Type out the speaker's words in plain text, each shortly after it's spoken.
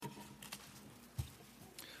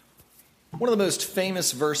One of the most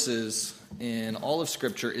famous verses in all of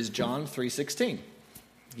Scripture is John 3:16.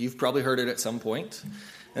 You've probably heard it at some point.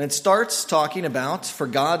 And it starts talking about, for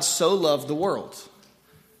God so loved the world.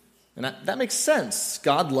 And that makes sense.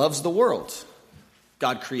 God loves the world.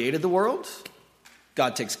 God created the world.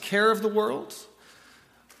 God takes care of the world.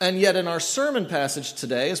 And yet in our sermon passage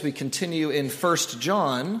today, as we continue in 1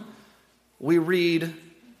 John, we read,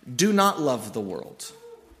 do not love the world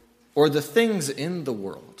or the things in the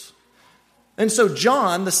world. And so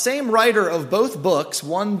John, the same writer of both books,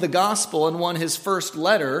 one the gospel and one his first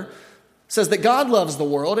letter, says that God loves the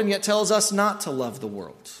world and yet tells us not to love the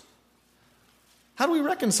world. How do we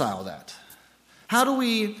reconcile that? How do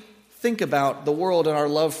we think about the world and our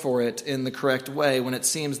love for it in the correct way when it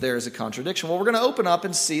seems there is a contradiction? Well, we're going to open up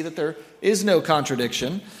and see that there is no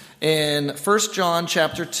contradiction in 1 John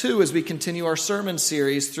chapter 2 as we continue our sermon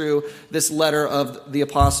series through this letter of the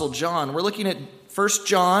Apostle John. We're looking at 1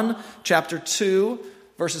 John chapter 2,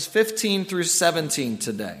 verses 15 through 17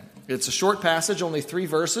 today. It's a short passage, only 3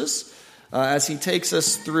 verses, as he takes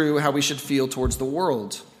us through how we should feel towards the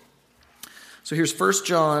world. So here's 1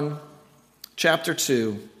 John chapter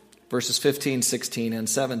 2, verses 15, 16, and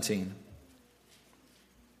 17.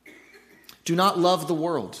 Do not love the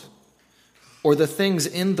world or the things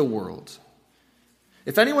in the world.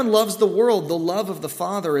 If anyone loves the world, the love of the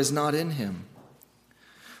Father is not in him.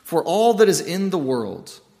 For all that is in the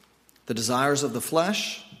world, the desires of the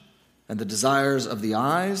flesh and the desires of the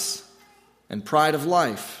eyes and pride of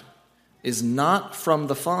life, is not from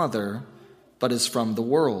the Father, but is from the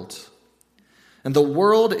world. And the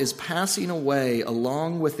world is passing away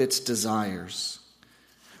along with its desires.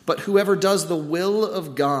 But whoever does the will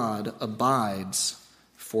of God abides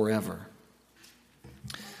forever.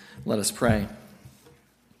 Let us pray.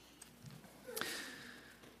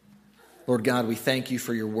 Lord God, we thank you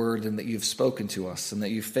for your word and that you've spoken to us and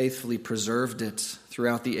that you've faithfully preserved it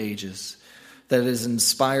throughout the ages, that it is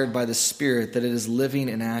inspired by the Spirit, that it is living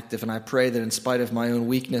and active. And I pray that in spite of my own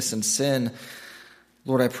weakness and sin,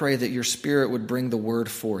 Lord, I pray that your Spirit would bring the word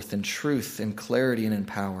forth in truth and clarity and in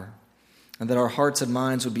power, and that our hearts and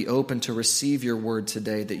minds would be open to receive your word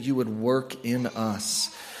today, that you would work in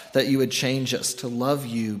us, that you would change us to love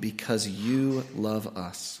you because you love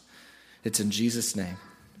us. It's in Jesus' name.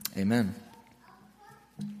 Amen.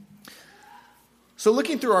 So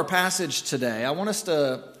looking through our passage today, I want us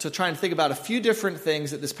to try and think about a few different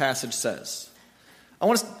things that this passage says. I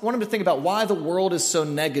want him to think about why the world is so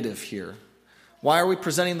negative here. Why are we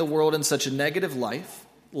presenting the world in such a negative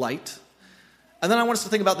light? And then I want us to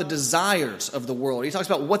think about the desires of the world. He talks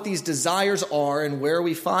about what these desires are and where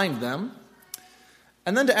we find them.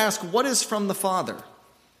 And then to ask, what is from the Father?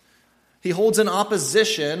 He holds in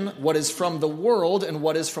opposition what is from the world and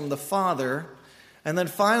what is from the Father. And then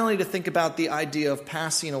finally to think about the idea of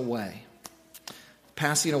passing away.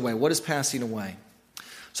 Passing away. What is passing away?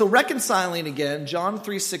 So reconciling again, John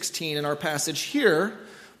 3:16 in our passage here,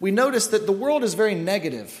 we notice that the world is very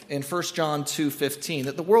negative in 1 John 2:15,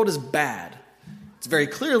 that the world is bad. It's very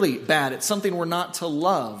clearly bad. It's something we're not to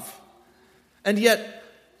love. And yet,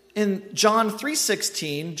 in John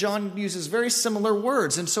 3:16, John uses very similar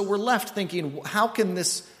words, and so we're left thinking, how can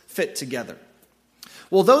this fit together?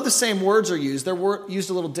 Well, though the same words are used, they're used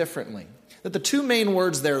a little differently. That the two main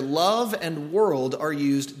words there, love and world, are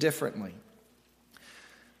used differently.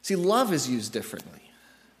 See, love is used differently.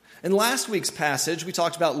 In last week's passage, we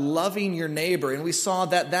talked about loving your neighbor, and we saw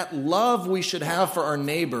that that love we should have for our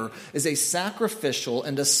neighbor is a sacrificial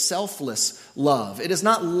and a selfless love. It is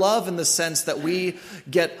not love in the sense that we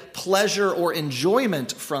get pleasure or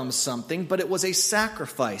enjoyment from something, but it was a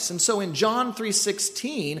sacrifice. And so in John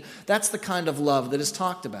 3:16, that's the kind of love that is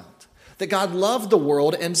talked about. That God loved the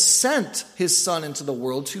world and sent his Son into the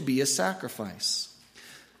world to be a sacrifice.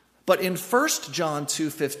 But in 1 John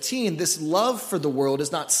 2:15, this love for the world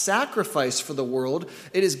is not sacrifice for the world.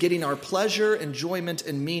 It is getting our pleasure, enjoyment,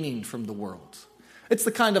 and meaning from the world. It's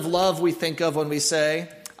the kind of love we think of when we say,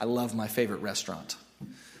 I love my favorite restaurant,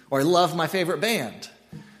 or I love my favorite band.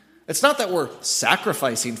 It's not that we're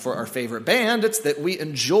sacrificing for our favorite band. It's that we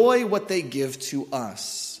enjoy what they give to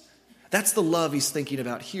us. That's the love he's thinking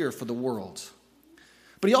about here for the world.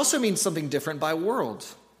 But he also means something different by world.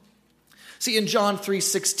 See, in John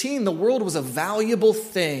 3:16, the world was a valuable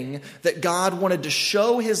thing that God wanted to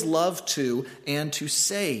show his love to and to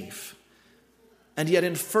save. And yet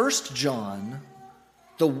in 1 John,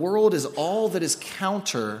 the world is all that is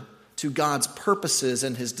counter to God's purposes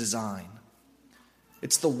and his design.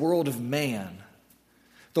 It's the world of man,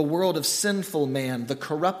 the world of sinful man, the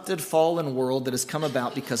corrupted, fallen world that has come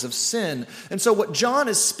about because of sin. And so what John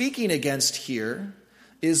is speaking against here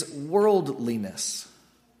is worldliness.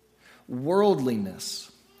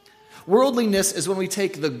 worldliness. Worldliness is when we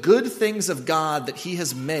take the good things of God that he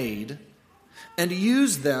has made and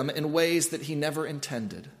use them in ways that he never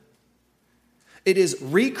intended. It is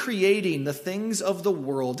recreating the things of the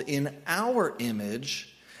world in our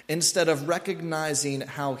image instead of recognizing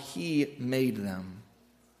how he made them.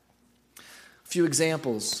 A few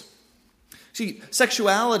examples. See,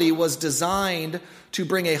 sexuality was designed to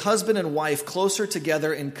bring a husband and wife closer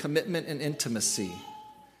together in commitment and intimacy.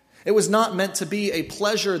 It was not meant to be a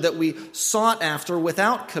pleasure that we sought after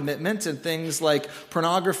without commitment in things like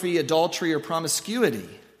pornography, adultery, or promiscuity.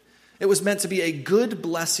 It was meant to be a good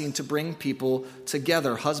blessing to bring people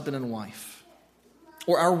together, husband and wife.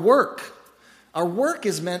 Or our work. Our work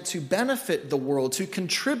is meant to benefit the world, to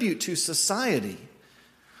contribute to society.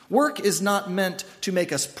 Work is not meant to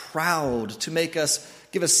make us proud, to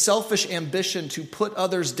give us selfish ambition to put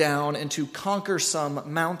others down and to conquer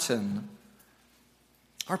some mountain.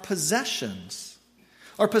 Our possessions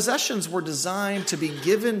were designed to be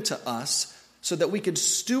given to us so that we could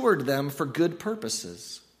steward them for good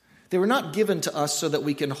purposes. They were not given to us so that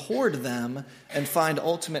we can hoard them and find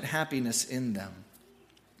ultimate happiness in them.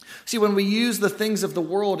 See, when we use the things of the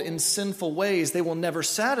world in sinful ways, they will never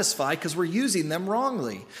satisfy because we're using them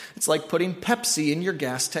wrongly. It's like putting Pepsi in your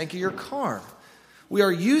gas tank of your car. We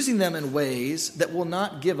are using them in ways that will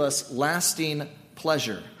not give us lasting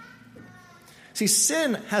pleasure. See,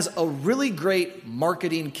 sin has a really great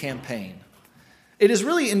marketing campaign. It is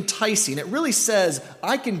really enticing. It really says,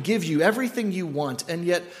 I can give you everything you want, and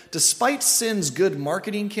yet, despite sin's good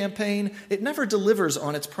marketing campaign, it never delivers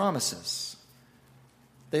on its promises.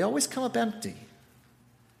 They always come up empty.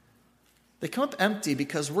 They come up empty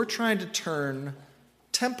because we're trying to turn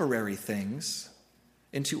temporary things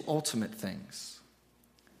into ultimate things.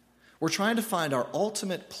 We're trying to find our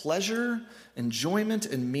ultimate pleasure, enjoyment,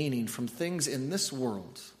 and meaning from things in this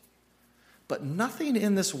world. But nothing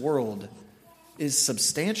in this world is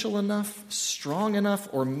substantial enough, strong enough,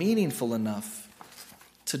 or meaningful enough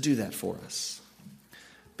to do that for us.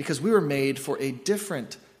 Because we were made for a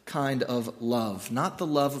different kind of love. Not the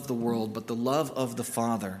love of the world, but the love of the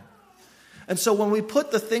Father. And so when we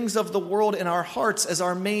put the things of the world in our hearts as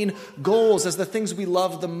our main goals, as the things we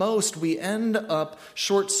love the most, we end up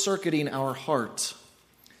short-circuiting our heart.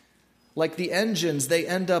 Like the engines, they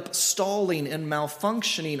end up stalling and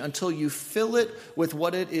malfunctioning until you fill it with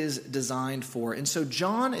what it is designed for. And so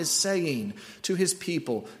John is saying to his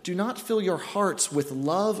people, do not fill your hearts with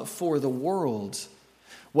love for the world.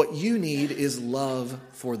 What you need is love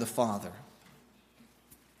for the Father.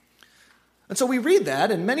 And so we read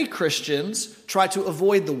that, and many Christians try to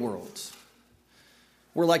avoid the world.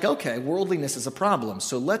 We're like, okay, worldliness is a problem,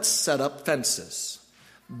 so let's set up fences.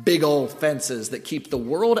 Big old fences that keep the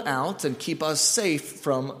world out and keep us safe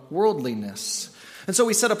from worldliness. And so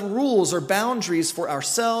we set up rules or boundaries for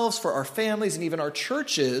ourselves, for our families, and even our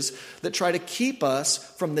churches that try to keep us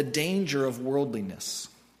from the danger of worldliness.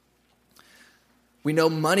 We know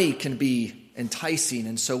money can be enticing,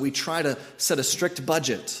 and so we try to set a strict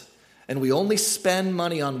budget. And we only spend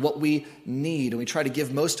money on what we need, and we try to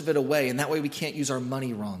give most of it away, and that way we can't use our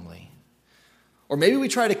money wrongly. Or maybe we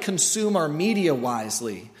try to consume our media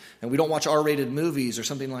wisely, and we don't watch R-rated movies or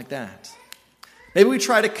something like that. Maybe we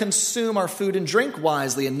try to consume our food and drink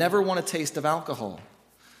wisely and never want a taste of alcohol.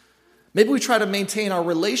 Maybe we try to maintain our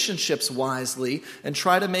relationships wisely and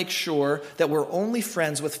try to make sure that we're only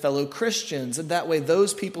friends with fellow Christians, and that way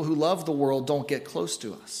those people who love the world don't get close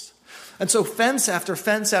to us. And so fence after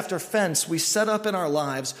fence after fence we set up in our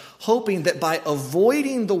lives, hoping that by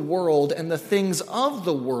avoiding the world and the things of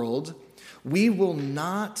the world, we will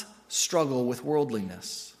not struggle with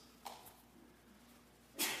worldliness.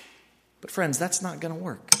 But friends, that's not going to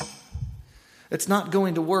work. It's not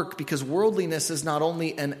going to work because worldliness is not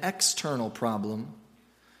only an external problem,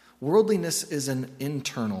 worldliness is an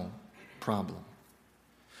internal problem.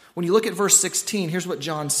 When you look at verse 16, here's what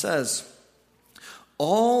John says.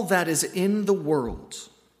 All that is in the world,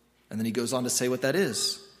 and then he goes on to say what that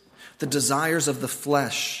is. The desires of the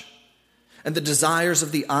flesh, and the desires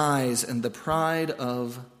of the eyes, and the pride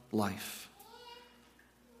of life.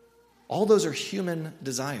 All those are human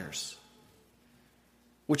desires.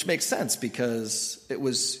 Which makes sense because it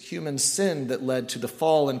was human sin that led to the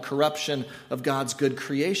fall and corruption of God's good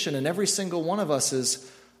creation. And every single one of us is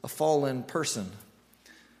a fallen person,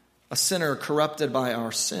 a sinner corrupted by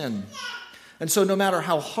our sin. And so no matter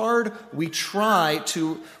how hard we try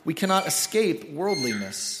we cannot escape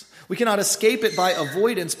worldliness. We cannot escape it by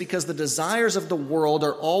avoidance because the desires of the world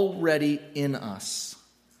are already in us.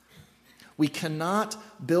 We cannot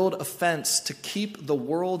build a fence to keep the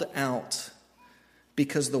world out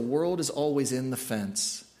because the world is always in the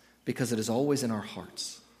fence because it is always in our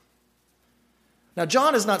hearts. Now,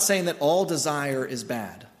 John is not saying that all desire is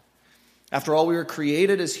bad. After all, we were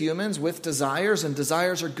created as humans with desires, and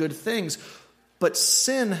desires are good things, but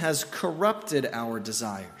sin has corrupted our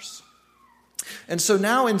desires. And so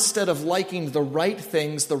now, instead of liking the right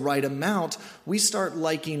things the right amount, we start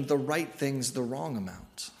liking the right things the wrong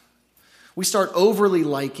amount. We start overly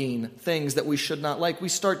liking things that we should not like. We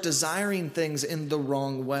start desiring things in the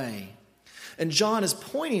wrong way. And John is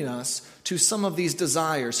pointing us to some of these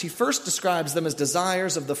desires. He first describes them as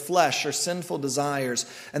desires of the flesh or sinful desires,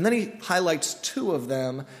 and then he highlights two of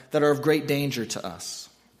them that are of great danger to us.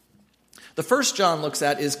 The first John looks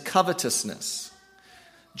at is covetousness.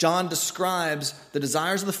 John describes the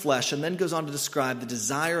desires of the flesh and then goes on to describe the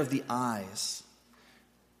desire of the eyes.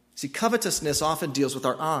 See, covetousness often deals with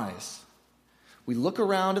our eyes. We look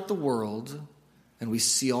around at the world and we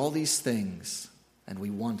see all these things and we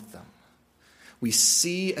want them. We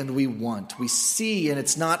see and we want. We see and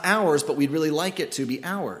it's not ours, but we'd really like it to be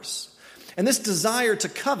ours. And this desire to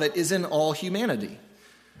covet is in all humanity.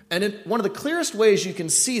 And one of the clearest ways you can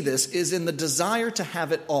see this is in the desire to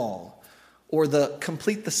have it all, or the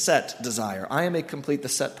complete the set desire. I am a complete the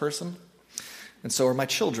set person, and so are my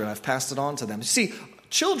children. I've passed it on to them. You see,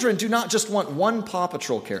 children do not just want one Paw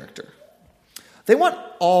Patrol character. They want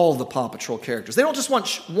all the Paw Patrol characters. They don't just want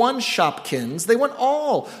one Shopkins. They want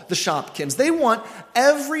all the Shopkins. They want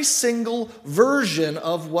every single version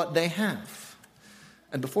of what they have.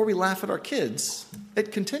 And before we laugh at our kids,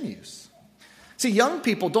 it continues. See, young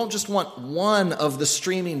people don't just want one of the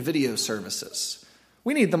streaming video services.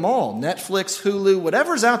 We need them all. Netflix, Hulu,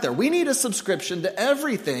 whatever's out there. We need a subscription to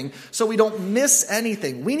everything so we don't miss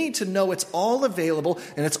anything. We need to know it's all available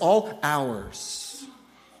and it's all ours.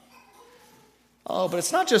 Oh, but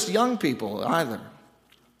it's not just young people either.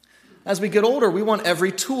 As we get older, we want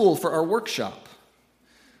every tool for our workshop.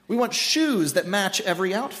 We want shoes that match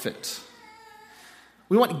every outfit.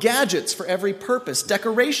 We want gadgets for every purpose,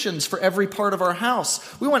 decorations for every part of our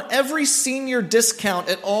house. We want every senior discount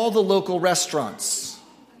at all the local restaurants.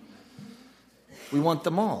 We want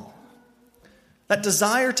them all. That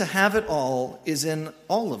desire to have it all is in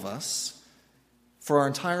all of us for our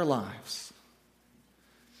entire lives.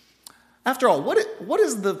 After all, what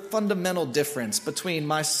is the fundamental difference between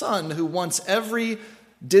my son who wants every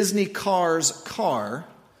Disney car's car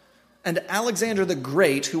and Alexander the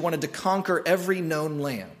Great who wanted to conquer every known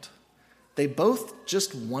land? They both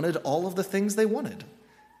just wanted all of the things they wanted,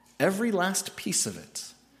 every last piece of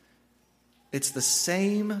it. It's the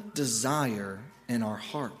same desire in our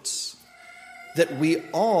hearts, that we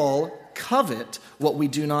all covet what we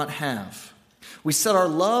do not have. We set our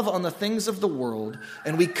love on the things of the world,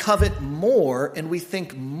 and we covet more, and we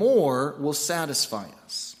think more will satisfy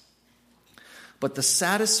us. But the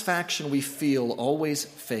satisfaction we feel always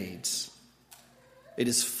fades. It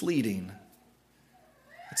is fleeting.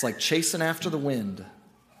 It's like chasing after the wind.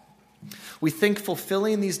 We think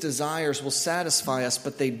fulfilling these desires will satisfy us,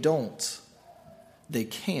 but they don't. They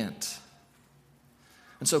can't.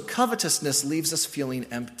 And so covetousness leaves us feeling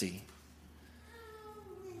empty.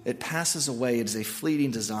 It passes away. It is a fleeting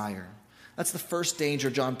desire. That's the first danger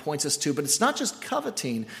John points us to. But it's not just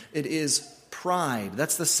coveting. It is pride.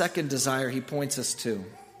 That's the second desire he points us to.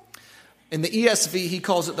 In the ESV, he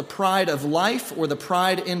calls it the pride of life or the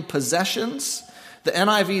pride in possessions. The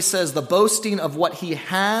NIV says the boasting of what he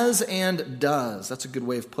has and does. That's a good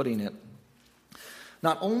way of putting it.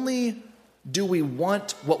 Not only do we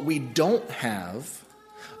want what we don't have,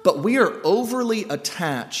 but we are overly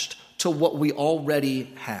attached to what we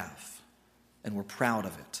already have, and we're proud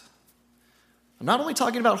of it. I'm not only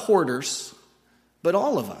talking about hoarders, but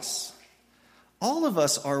all of us. All of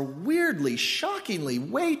us are weirdly, shockingly,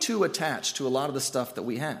 way too attached to a lot of the stuff that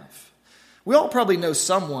we have. We all probably know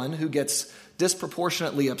someone who gets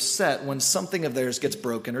disproportionately upset when something of theirs gets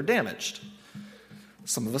broken or damaged.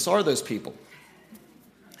 Some of us are those people.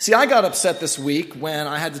 See, I got upset this week when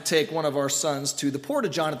I had to take one of our sons to the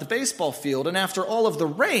Porta-John at the baseball field, and after all of the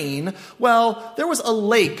rain, well, there was a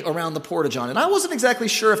lake around the Porta-John, and I wasn't exactly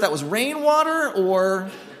sure if that was rainwater or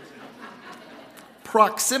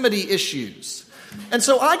proximity issues. And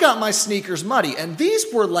so I got my sneakers muddy, and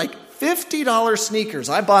these were like $50 sneakers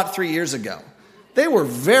I bought 3 years ago. They were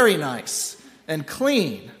very nice and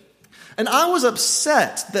clean. And I was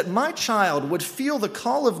upset that my child would feel the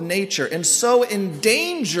call of nature and so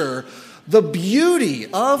endanger the beauty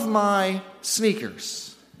of my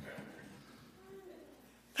sneakers.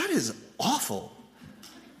 That is awful.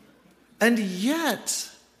 And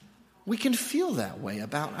yet, we can feel that way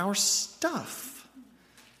about our stuff.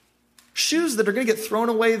 Shoes that are going to get thrown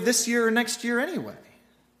away this year or next year anyway.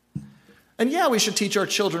 And yeah, we should teach our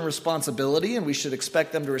children responsibility, and we should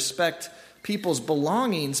expect them to respect people's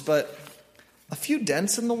belongings, but a few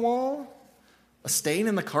dents in the wall, a stain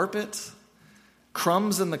in the carpet,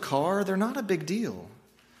 crumbs in the car, they're not a big deal.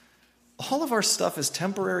 All of our stuff is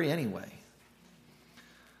temporary anyway.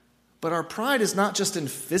 But our pride is not just in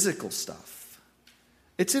physical stuff.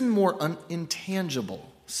 It's in more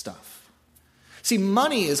intangible stuff. See,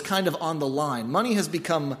 money is kind of on the line. Money has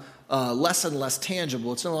become less and less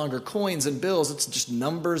tangible. It's no longer coins and bills. It's just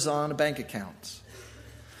numbers on a bank account.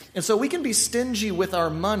 And so we can be stingy with our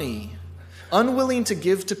money, unwilling to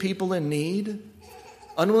give to people in need,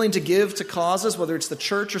 unwilling to give to causes, whether it's the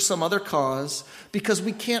church or some other cause, because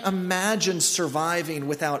we can't imagine surviving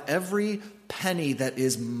without every penny that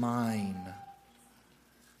is mine.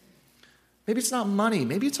 Maybe it's not money.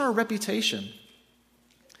 Maybe it's our reputation.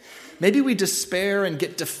 Maybe we despair and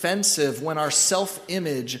get defensive when our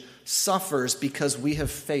self-image suffers because we have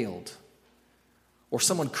failed or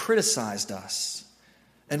someone criticized us,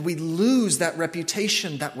 and we lose that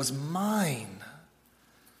reputation that was mine.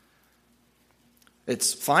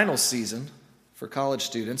 It's final season for college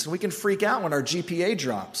students, and we can freak out when our GPA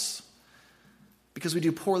drops because we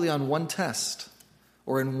do poorly on one test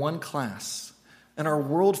or in one class, and our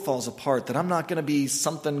world falls apart that I'm not going to be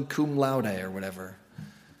something cum laude or whatever.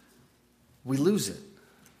 We lose it.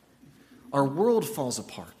 Our world falls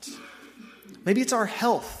apart. Maybe it's our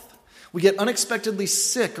health. We get unexpectedly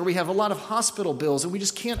sick, or we have a lot of hospital bills, and we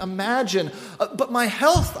just can't imagine, but my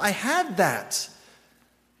health, I had that,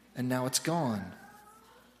 and now it's gone.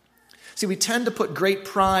 See, we tend to put great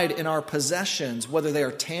pride in our possessions, whether they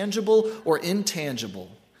are tangible or intangible,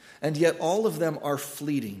 and yet all of them are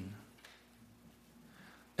fleeting.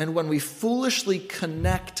 And when we foolishly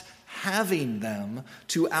connect having them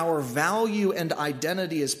to our value and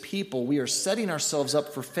identity as people, we are setting ourselves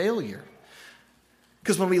up for failure.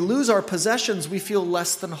 Because when we lose our possessions, we feel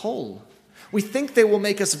less than whole. We think they will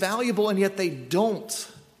make us valuable, and yet they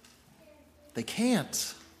don't. They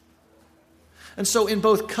can't. And so in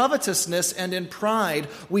both covetousness and in pride,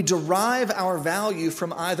 we derive our value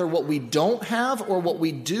from either what we don't have or what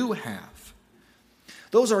we do have.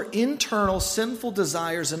 Those are internal sinful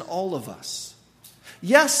desires in all of us.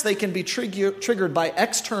 Yes, they can be triggered by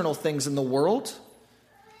external things in the world,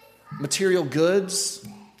 material goods,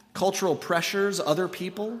 cultural pressures, other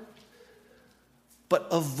people. But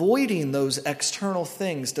avoiding those external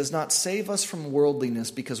things does not save us from worldliness,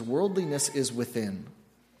 because worldliness is within.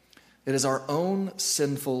 It is our own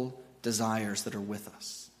sinful desires that are with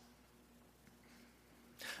us.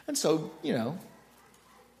 And so, you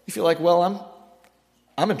feel like, well,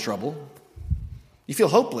 I'm in trouble. You feel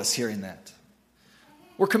hopeless hearing that.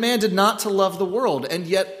 We're commanded not to love the world, and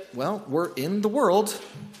yet, well, we're in the world.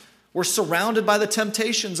 We're surrounded by the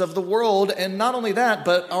temptations of the world, and not only that,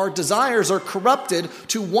 but our desires are corrupted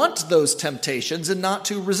to want those temptations and not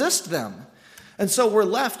to resist them. And so we're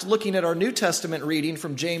left looking at our New Testament reading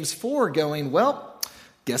from James 4 going, well,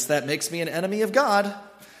 guess that makes me an enemy of God.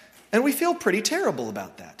 And we feel pretty terrible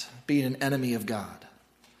about that, being an enemy of God.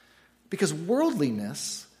 Because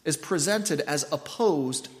worldliness is presented as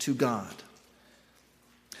opposed to God.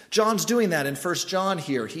 John's doing that in 1 John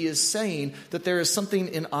here. He is saying that there is something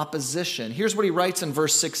in opposition. Here's what he writes in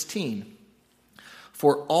verse 16.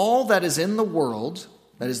 For all that is in the world,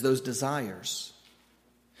 that is those desires,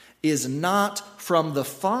 is not from the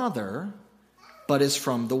Father, but is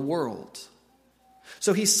from the world.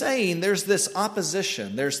 So he's saying there's this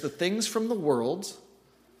opposition. There's the things from the world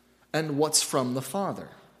and what's from the Father.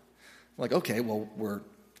 Like, okay, well, we're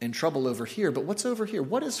in trouble over here, but what's over here?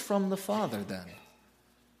 What is from the Father then?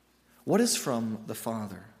 What is from the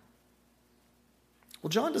Father? Well,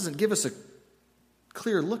 John doesn't give us a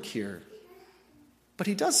clear look here, but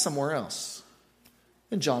he does somewhere else.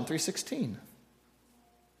 In John 3:16.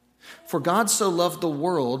 For God so loved the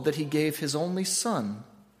world that he gave his only Son,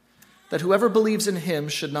 that whoever believes in him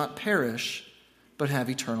should not perish, but have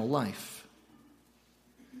eternal life.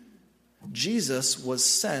 Jesus was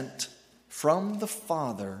sent from the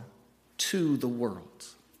Father to the world.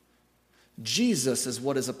 Jesus is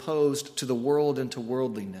what is opposed to the world and to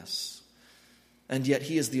worldliness. And yet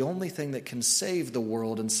he is the only thing that can save the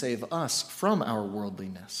world and save us from our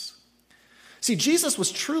worldliness. See, Jesus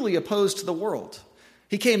was truly opposed to the world.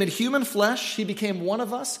 He came in human flesh. He became one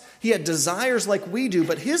of us. He had desires like we do,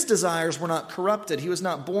 but his desires were not corrupted. He was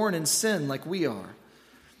not born in sin like we are.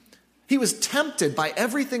 He was tempted by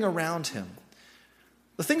everything around him.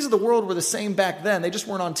 The things of the world were the same back then. They just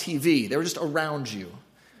weren't on TV. They were just around you.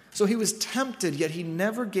 So he was tempted, yet he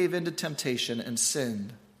never gave in to temptation and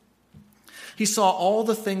sinned. He saw all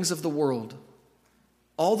the things of the world,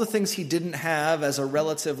 all the things he didn't have as a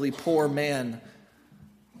relatively poor man,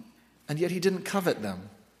 and yet he didn't covet them.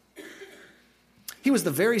 He was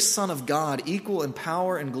the very Son of God, equal in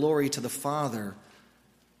power and glory to the Father,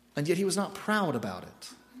 and yet he was not proud about it.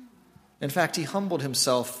 In fact, he humbled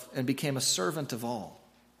himself and became a servant of all.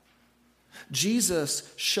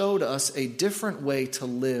 Jesus showed us a different way to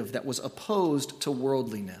live that was opposed to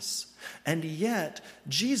worldliness. And yet,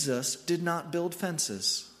 Jesus did not build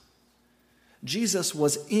fences. Jesus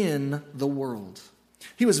was in the world.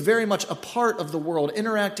 He was very much a part of the world,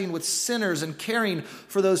 interacting with sinners and caring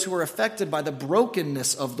for those who were affected by the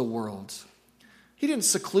brokenness of the world. He didn't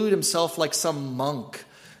seclude himself like some monk,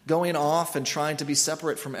 going off and trying to be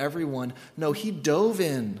separate from everyone. No, he dove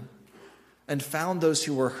in and found those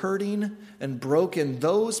who were hurting and broken,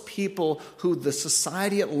 those people who the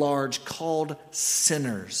society at large called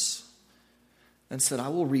sinners, and said, I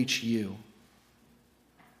will reach you.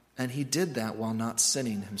 And he did that while not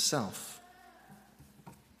sinning himself.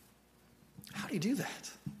 How do you do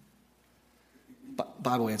that?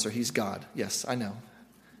 Bible answer, he's God. Yes, I know.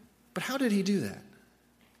 But how did he do that?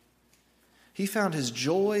 He found his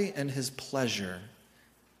joy and his pleasure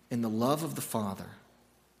in the love of the Father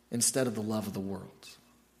instead of the love of the world.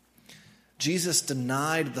 Jesus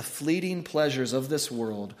denied the fleeting pleasures of this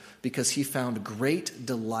world because he found great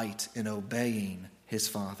delight in obeying his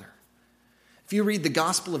Father. If you read the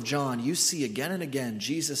Gospel of John, you see again and again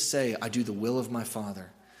Jesus say, I do the will of my Father.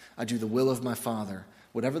 I do the will of my Father.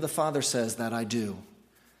 Whatever the Father says, that I do.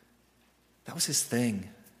 That was his thing.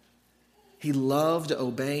 He loved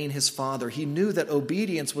obeying his Father. He knew that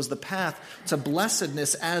obedience was the path to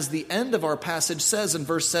blessedness, as the end of our passage says in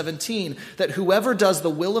verse 17, that whoever does the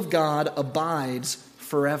will of God abides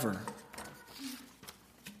forever.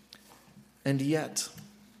 And yet,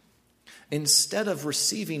 instead of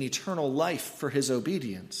receiving eternal life for his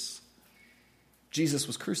obedience, Jesus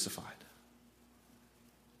was crucified.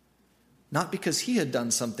 Not because he had done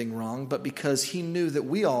something wrong, but because he knew that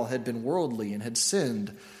we all had been worldly and had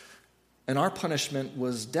sinned. And our punishment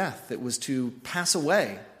was death. It was to pass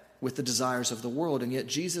away with the desires of the world. And yet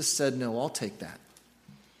Jesus said, no, I'll take that.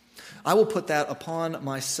 I will put that upon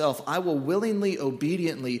myself. I will willingly,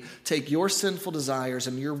 obediently take your sinful desires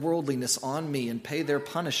and your worldliness on me and pay their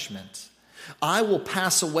punishment. I will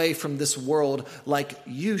pass away from this world like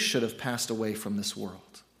you should have passed away from this world.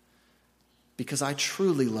 Because I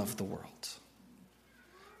truly love the world.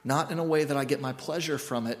 Not in a way that I get my pleasure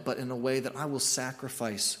from it, but in a way that I will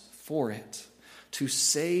sacrifice for it to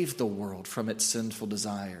save the world from its sinful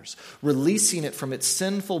desires, releasing it from its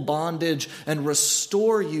sinful bondage and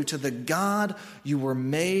restore you to the God you were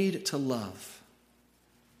made to love.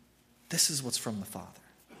 This is what's from the Father.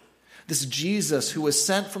 This Jesus who was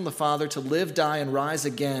sent from the Father to live, die, and rise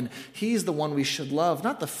again, he's the one we should love,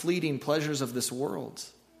 not the fleeting pleasures of this world.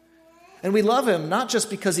 And we love him not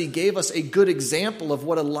just because he gave us a good example of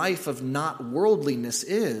what a life of not worldliness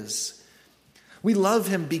is. We love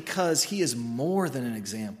him because he is more than an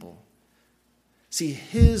example. See,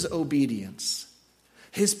 his obedience,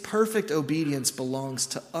 his perfect obedience belongs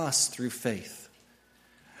to us through faith.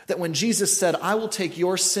 That when Jesus said, I will take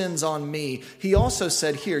your sins on me, he also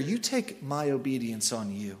said, here, you take my obedience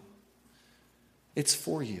on you. It's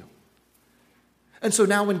for you. And so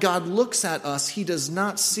now when God looks at us, he does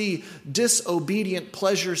not see disobedient,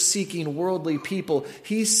 pleasure-seeking, worldly people.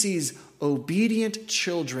 He sees obedient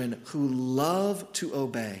children who love to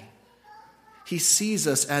obey. He sees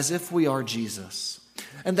us as if we are Jesus.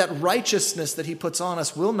 And that righteousness that he puts on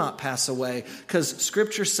us will not pass away, because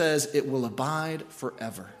Scripture says it will abide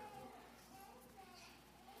forever.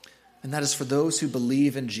 And that is for those who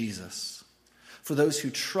believe in Jesus. For those who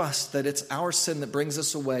trust that it's our sin that brings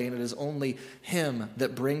us away, and it is only him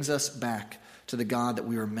that brings us back to the God that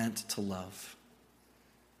we were meant to love.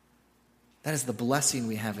 That is the blessing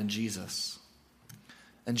we have in Jesus.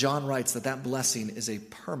 And John writes that that blessing is a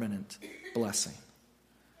permanent blessing.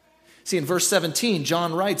 See, in verse 17,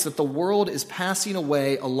 John writes that the world is passing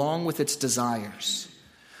away along with its desires.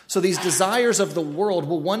 So these desires of the world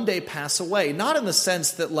will one day pass away. Not in the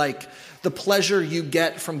sense that like the pleasure you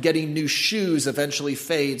get from getting new shoes eventually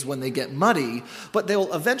fades when they get muddy, but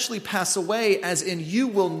they'll eventually pass away, as in you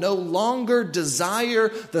will no longer desire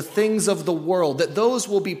the things of the world, that those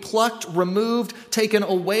will be plucked, removed, taken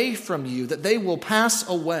away from you, that they will pass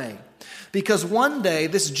away. Because one day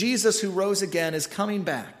this Jesus who rose again is coming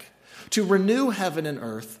back to renew heaven and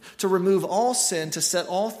earth, to remove all sin, to set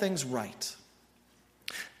all things right.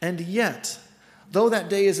 And yet, though that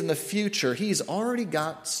day is in the future, he's already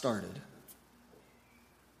got started.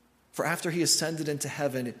 For after he ascended into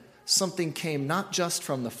heaven, something came not just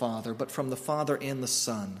from the Father, but from the Father and the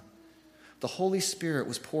Son. the Holy Spirit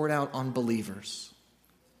was poured out on believers,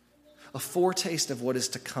 a foretaste of what is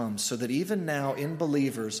to come, so that even now in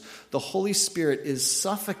believers, the Holy Spirit is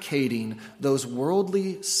suffocating those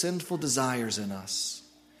worldly, sinful desires in us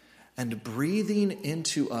and breathing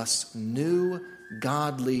into us new,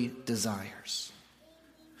 godly desires.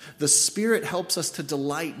 The Spirit helps us to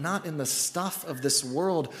delight not in the stuff of this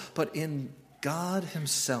world, but in God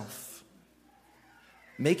Himself,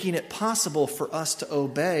 making it possible for us to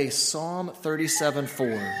obey Psalm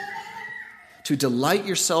 37:4. To delight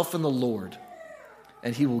yourself in the Lord,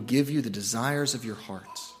 and He will give you the desires of your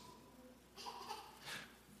heart.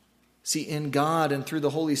 See, in God and through the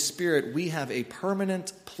Holy Spirit, we have a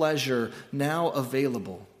permanent pleasure now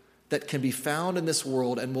available that can be found in this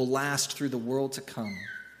world and will last through the world to come.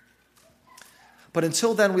 But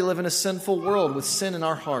until then, we live in a sinful world with sin in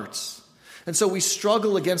our hearts. And so we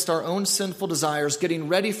struggle against our own sinful desires, getting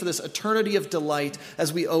ready for this eternity of delight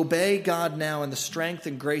as we obey God now in the strength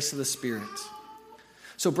and grace of the Spirit.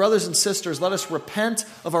 So brothers and sisters, let us repent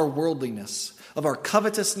of our worldliness, of our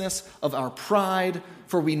covetousness, of our pride,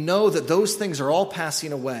 for we know that those things are all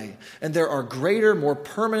passing away, and there are greater, more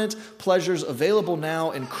permanent pleasures available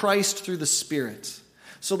now in Christ through the Spirit.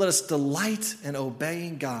 So let us delight in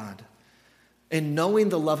obeying God, in knowing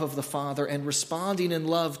the love of the Father and responding in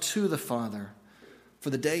love to the Father. For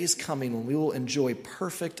the day is coming when we will enjoy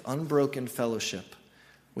perfect, unbroken fellowship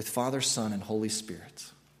with Father, Son, and Holy Spirit.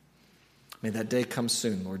 May that day come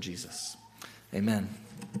soon, Lord Jesus. Amen.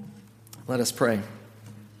 Let us pray.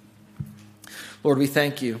 Lord, we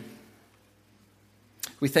thank you.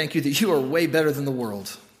 We thank you that you are way better than the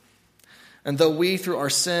world. And though we, through our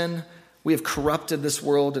sin, we have corrupted this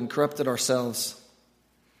world and corrupted ourselves,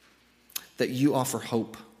 that you offer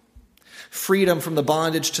hope, freedom from the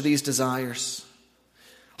bondage to these desires,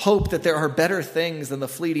 hope that there are better things than the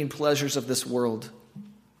fleeting pleasures of this world.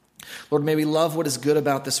 Lord, may we love what is good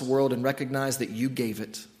about this world and recognize that you gave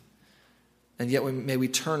it, and yet may we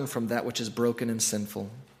turn from that which is broken and sinful.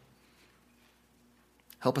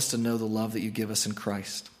 Help us to know the love that you give us in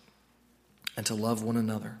Christ and to love one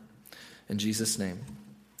another. In Jesus' name,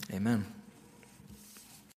 amen.